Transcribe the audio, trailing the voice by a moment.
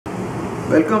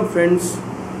Welcome friends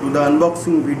to the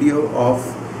unboxing video of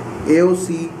AOC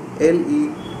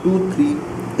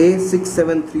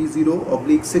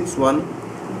LE23A6730/61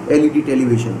 LED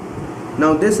television.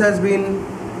 Now this has been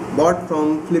bought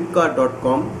from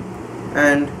flipkart.com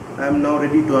and I am now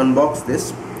ready to unbox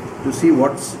this to see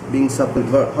what's being supplied.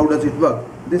 How does it work?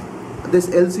 This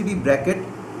LCD bracket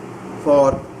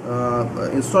for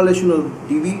installation of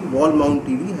TV, wall mount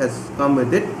TV has come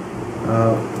with it,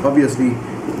 obviously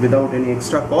without any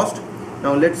extra cost.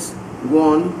 Now let's go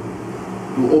on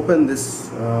to open this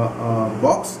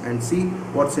box and see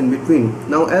what's in between.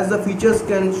 Now, as the features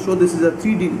can show, this is a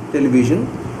 3D television,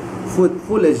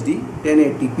 full HD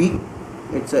 1080p.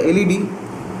 It's a LED.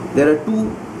 There are two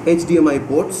HDMI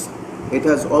ports. It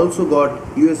has also got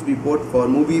USB port for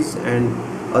movies and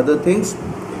other things.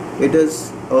 It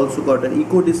has also got an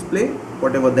eco display,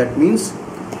 whatever that means.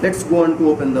 Let's go on to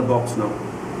open the box now.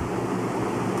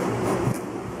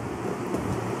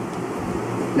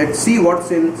 Let's see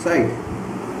what's inside.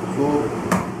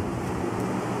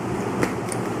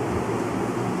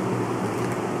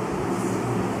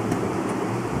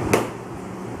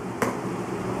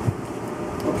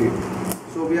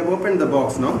 So we have opened the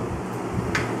box now.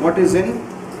 What is in?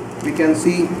 We can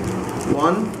see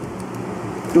 1,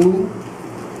 2,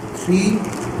 3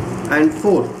 and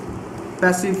 4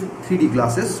 passive 3D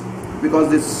glasses, because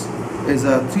this is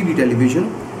a 3D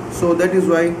television, so that is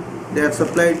why they have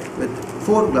supplied with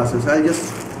 4 glasses. I'll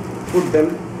just put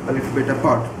them a little bit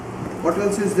apart. What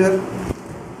else is there?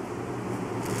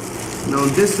 Now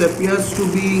this appears to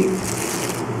be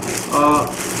a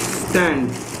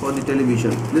stand for the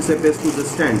television. This appears to be the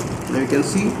stand. Now you can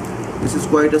see this is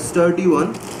quite a sturdy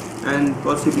one and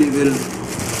possibly will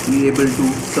be able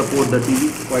to support the TV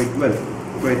quite well,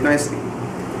 quite nicely.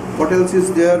 What else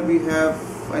is there? We have,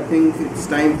 I think it's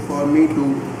time for me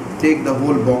to take the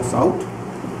whole box out.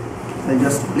 I'll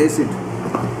just place it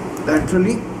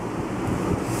laterally.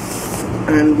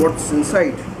 And what's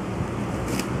inside?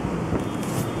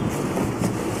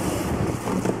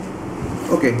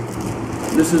 Okay,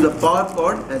 this is the power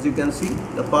cord. As you can see,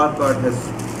 the power cord is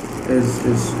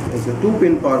a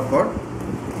 2-pin power cord.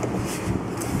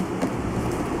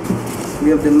 We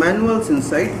have the manuals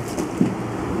inside.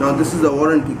 Now this is the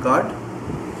warranty card.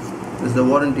 This is the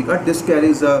warranty card. This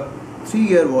carries a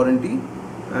 3-year warranty,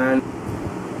 and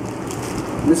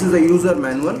this is the user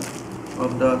manual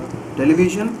of the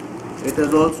television. It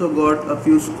has also got a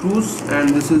few screws, and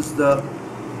this is the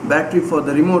battery for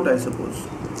the remote, I suppose.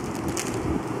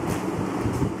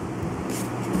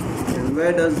 And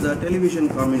where does the television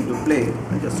come into play?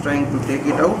 I'm just trying to take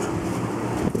it out.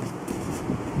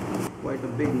 Quite a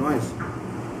big noise.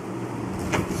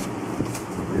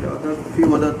 There are a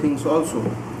few other things also.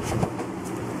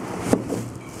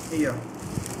 Yeah.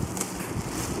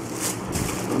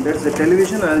 That's the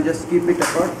television. I'll just keep it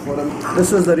apart for a minute.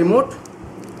 This is the remote.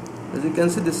 As you can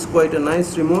see, this is quite a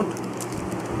nice remote.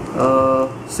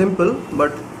 Simple,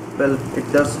 but well,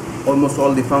 it does almost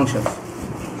all the functions.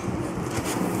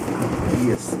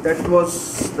 Yes, that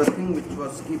was the thing which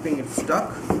was keeping it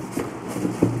stuck.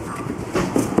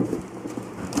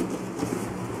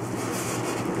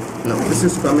 Now this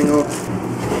is coming out.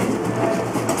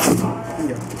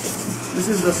 Yeah, this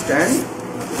is the stand.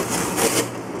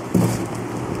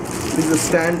 This is a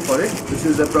stand for it. This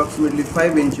is approximately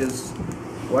 5 inches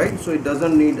wide, so it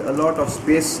doesn't need a lot of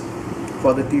space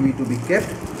for the TV to be kept.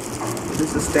 This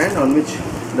is a stand on which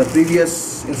the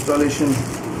previous installation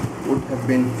would have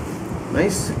been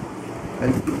nice.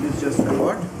 I'll keep this just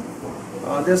apart.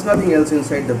 There's nothing else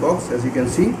inside the box, as you can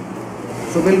see.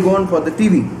 So we'll go on for the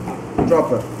TV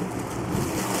proper.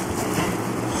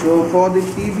 So for the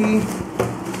TV,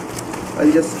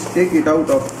 I'll just take it out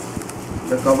of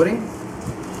the covering.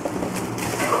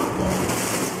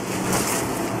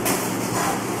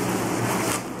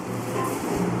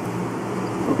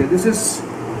 Okay, this is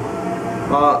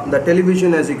the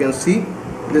television. As you can see,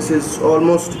 this is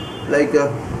almost like a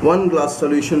one glass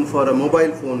solution for a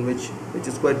mobile phone, which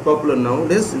is quite popular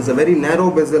nowadays. It's a very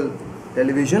narrow bezel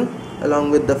television.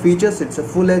 Along with the features, it's a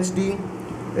full HD.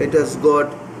 It has got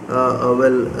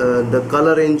the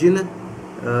color engine.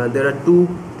 There are two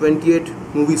 28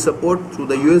 movie support through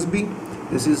the USB.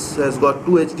 This has got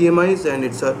 2 HDMIs, and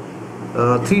it's a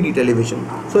 3D television.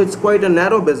 So it's quite a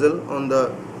narrow bezel on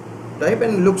the type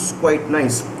and looks quite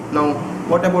nice. Now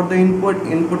what about the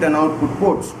input and output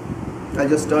ports? I'll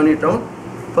just turn it around.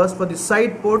 First, for the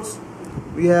side ports,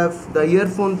 we have the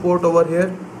earphone port over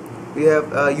here. We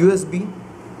have USB,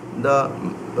 the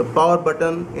power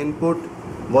button, input,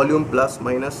 volume plus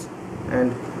minus,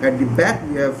 and at the back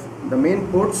we have the main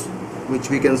ports, which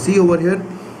we can see over here.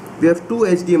 We have two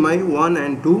HDMI 1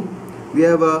 and 2, We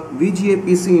have a VGA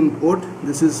PC in port.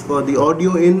 This is for the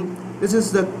audio in. This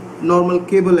is the normal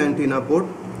cable antenna port,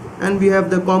 and we have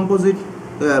the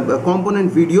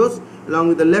component videos along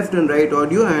with the left and right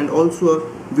audio, and also a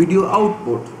video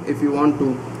output if you want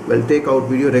to take out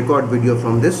video, record video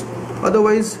from this.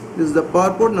 Otherwise, this is the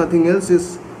power port. Nothing else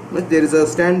is. There is a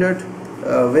standard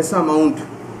VESA mount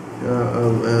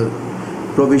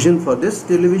provision for this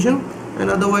television, and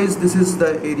otherwise this is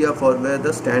the area for where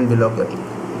the stand will occur.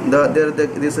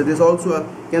 There's also a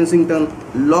Kensington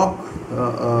lock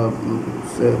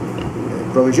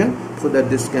provision so that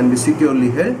this can be securely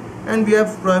held, and we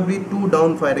have probably 2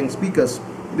 down firing speakers.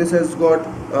 This has got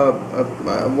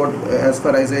what, as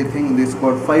far as I think, this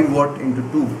got 5 watt into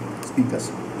 2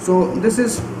 speakers. So this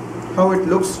is how it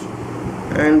looks,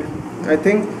 and I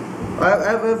think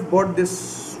I've bought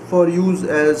this for use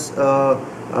as a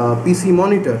PC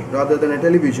monitor rather than a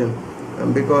television,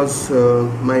 because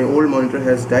my old monitor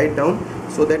has died down,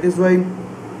 so that is why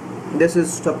this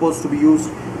is supposed to be used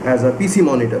as a PC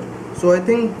monitor. So I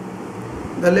think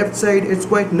the left side, it's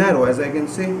quite narrow, as I can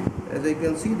see.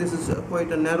 This is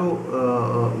quite a narrow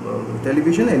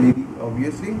television, LED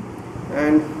obviously,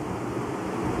 and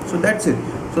so that's it.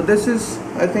 So this is,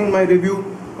 I think, my review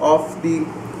of the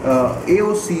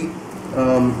AOC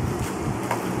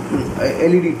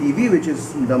LED TV, which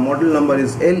is, the model number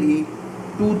is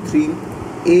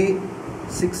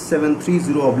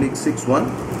LE23A6730/61.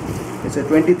 It's a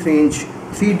 23-inch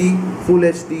 3D Full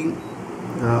HD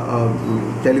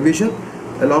television,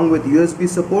 along with USB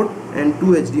support and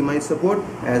 2 HDMI support.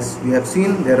 As we have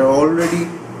seen, they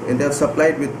are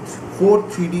supplied with 4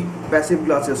 3D passive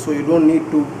glasses, so you don't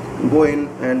need to go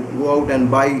out and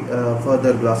buy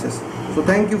further glasses. So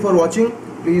thank you for watching.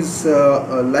 Please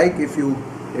like if you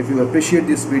appreciate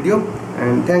this video,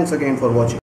 and thanks again for watching.